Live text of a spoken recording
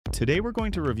Today we're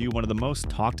going to review one of the most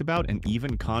talked about and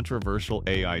even controversial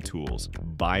AI tools,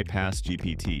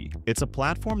 BypassGPT. It's a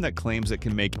platform that claims it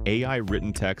can make AI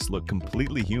written text look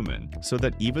completely human, so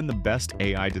that even the best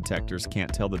AI detectors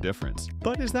can't tell the difference.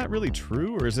 But is that really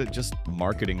true, or is it just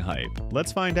marketing hype?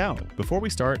 Let's find out. Before we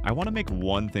start, I want to make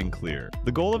one thing clear.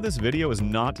 The goal of this video is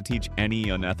not to teach any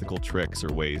unethical tricks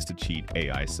or ways to cheat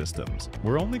AI systems.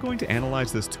 We're only going to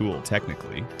analyze this tool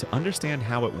technically to understand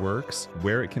how it works,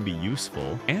 where it can be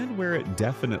useful, and where it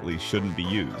definitely shouldn't be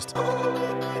used.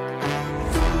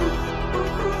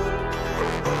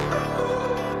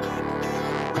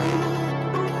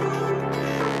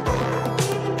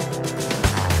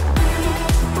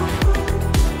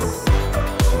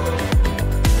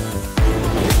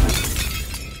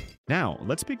 Now,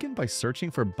 let's begin by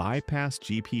searching for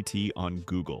BypassGPT on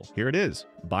Google. Here it is,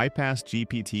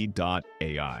 bypassgpt.ai.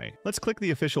 Let's click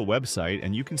the official website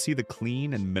and you can see the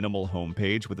clean and minimal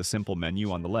homepage with a simple menu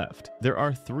on the left. There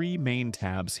are three main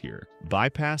tabs here: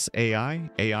 BypassAI,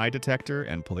 AI Detector,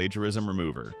 and Plagiarism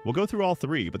Remover. We'll go through all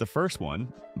three, but the first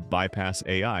one,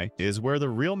 BypassAI, is where the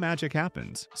real magic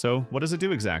happens. So what does it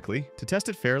do exactly? To test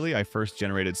it fairly, I first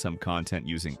generated some content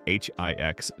using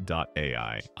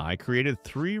hix.ai. I created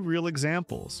three real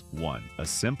examples. 1. A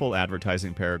simple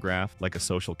advertising paragraph, like a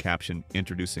social caption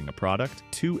introducing a product.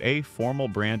 2. A formal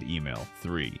brand email.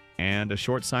 3. And a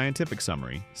short scientific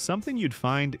summary, something you'd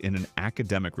find in an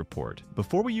academic report.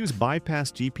 Before we use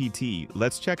BypassGPT,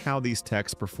 let's check how these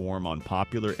texts perform on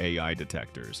popular AI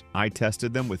detectors. I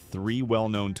tested them with three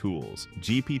well-known tools: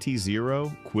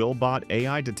 GPT-0, Quillbot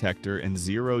AI Detector, and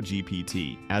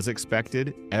ZeroGPT. As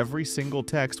expected, every single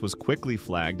text was quickly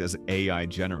flagged as AI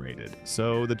generated.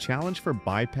 So the challenge for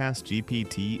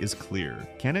BypassGPT is clear.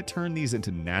 Can it turn these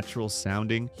into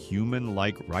natural-sounding,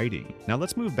 human-like writing? Now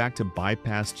let's move back to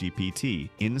BypassGPT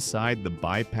inside the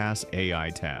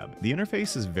BypassAI tab. The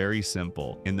interface is very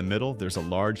simple. In the middle, there's a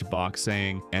large box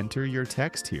saying, "Enter your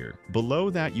text here." Below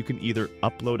that, you can either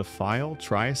upload a file,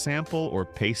 try a sample, or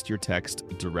paste your text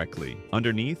directly.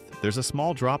 Underneath, there's a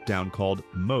small drop-down called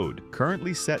Mode,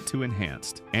 currently set to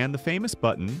Enhanced. And the famous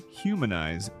button,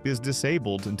 Humanize, is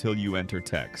disabled until you enter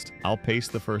text. I'll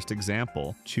paste the first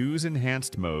example, choose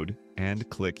Enhanced Mode, and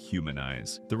click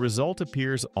Humanize. The result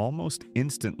appears almost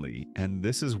instantly, and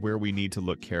this is where we need to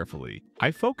look carefully.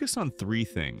 I focus on three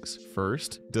things.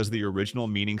 First, does the original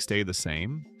meaning stay the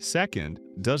same? Second,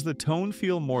 does the tone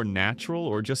feel more natural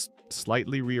or just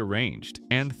slightly rearranged?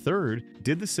 And third,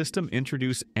 did the system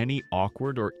introduce any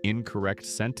awkward or incorrect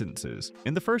sentences?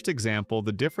 In the first example,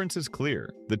 the difference is clear.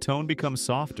 The tone becomes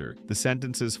softer, the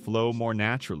sentences flow more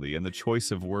naturally, and the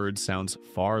choice of words sounds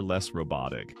far less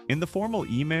robotic. In the formal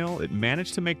email, it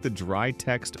managed to make the dry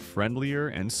text friendlier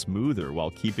and smoother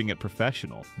while keeping it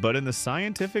professional. But in the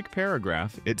scientific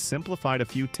paragraph, it simplified a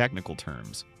few technical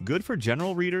terms. Good for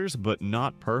general readers, but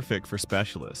not perfect for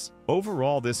specialists.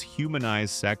 Overall, this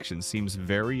Humanize section seems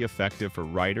very effective for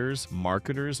writers,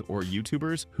 marketers, or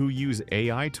YouTubers who use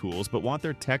AI tools but want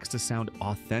their text to sound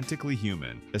authentically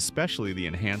human, especially the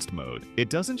enhanced mode. It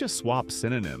doesn't just swap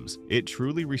synonyms, it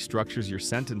truly restructures your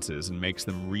sentences and makes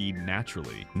them read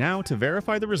naturally. Now, to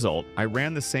verify the result, I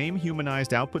ran the same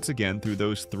humanized outputs again through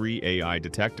those three AI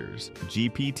detectors: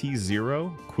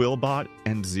 GPT-0, Quillbot,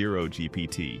 and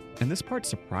ZeroGPT. And this part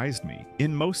surprised me.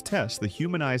 In most tests, the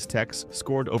humanized text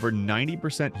scored over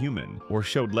 90% human, or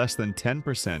showed less than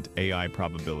 10% AI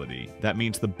probability. That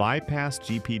means the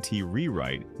BypassGPT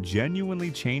rewrite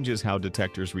genuinely changes how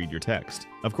detectors read your text.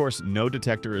 Of course, no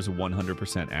detector is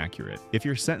 100% accurate. If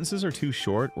your sentences are too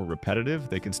short or repetitive,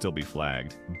 they can still be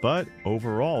flagged. But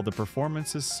overall, the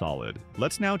performance is solid.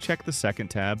 Let's now check the second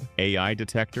tab, AI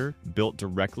Detector, built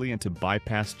directly into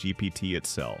BypassGPT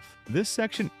itself. This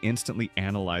section instantly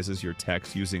analyzes your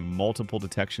text using multiple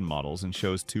detection models and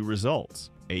shows two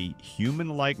results: a human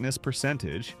likeness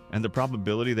percentage and the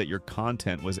probability that your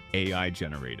content was AI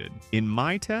generated. In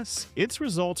my tests, its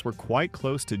results were quite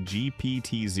close to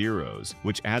GPT-0's,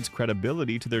 which adds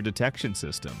credibility to their detection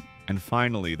system. And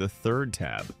finally, the third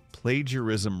tab,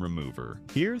 Plagiarism Remover.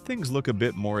 Here, things look a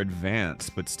bit more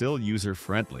advanced, but still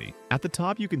user-friendly. At the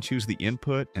top, you can choose the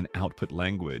input and output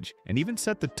language, and even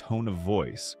set the tone of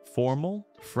voice: formal,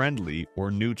 friendly,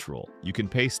 or neutral. You can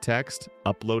paste text,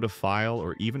 upload a file,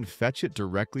 or even fetch it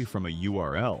directly from a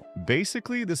URL.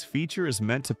 Basically, this feature is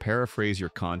meant to paraphrase your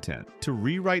content, to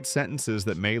rewrite sentences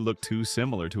that may look too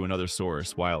similar to another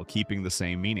source while keeping the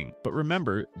same meaning. But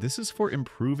remember, this is for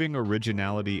improving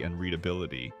originality and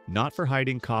readability, not for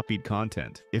hiding copy copied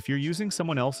content. If you're using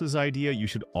someone else's idea, you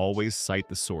should always cite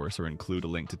the source or include a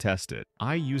link to test it.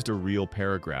 I used a real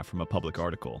paragraph from a public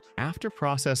article. After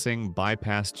processing,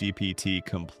 BypassGPT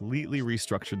completely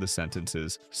restructured the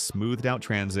sentences, smoothed out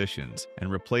transitions,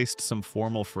 and replaced some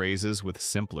formal phrases with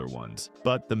simpler ones.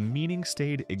 But the meaning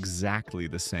stayed exactly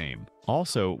the same.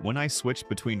 Also, when I switched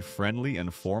between friendly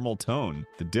and formal tone,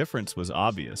 the difference was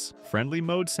obvious. Friendly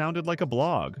mode sounded like a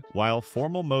blog, while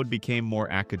formal mode became more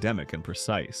academic and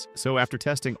precise. So after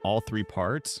testing all three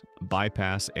parts,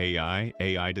 BypassAI,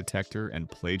 AI Detector, and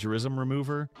Plagiarism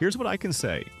Remover, here's what I can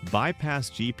say.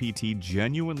 BypassGPT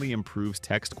genuinely improves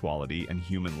text quality and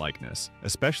human likeness,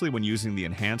 especially when using the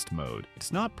enhanced mode.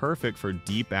 It's not perfect for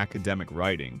deep academic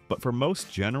writing, but for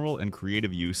most general and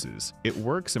creative uses, it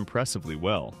works impressively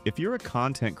well. If you're a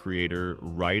content creator,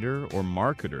 writer, or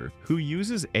marketer who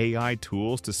uses AI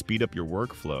tools to speed up your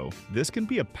workflow, this can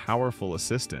be a powerful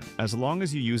assistant, as long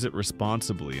as you use it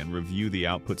responsibly and review the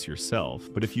outputs yourself.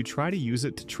 But if you try to use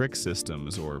it to trick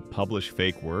systems or publish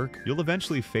fake work, you'll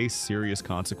eventually face serious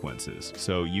consequences.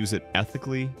 So use it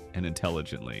ethically and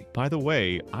intelligently. By the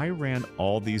way, I ran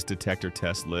all these detector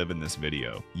tests live in this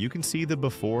video. You can see the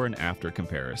before and after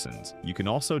comparisons. You can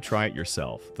also try it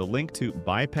yourself. The link to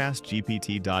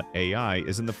bypassgpt.ai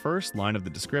is in the first line of the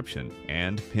description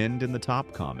and pinned in the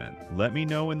top comment. Let me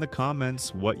know in the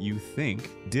comments what you think.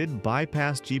 Did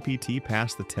BypassGPT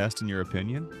pass the test in your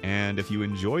opinion? And if you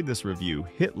enjoyed this review,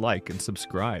 hit like and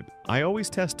subscribe. I always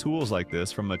test tools like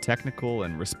this from a technical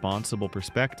and responsible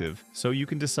perspective, so you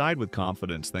can decide with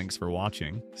confidence. Thanks for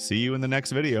watching. See you in the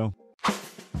next video.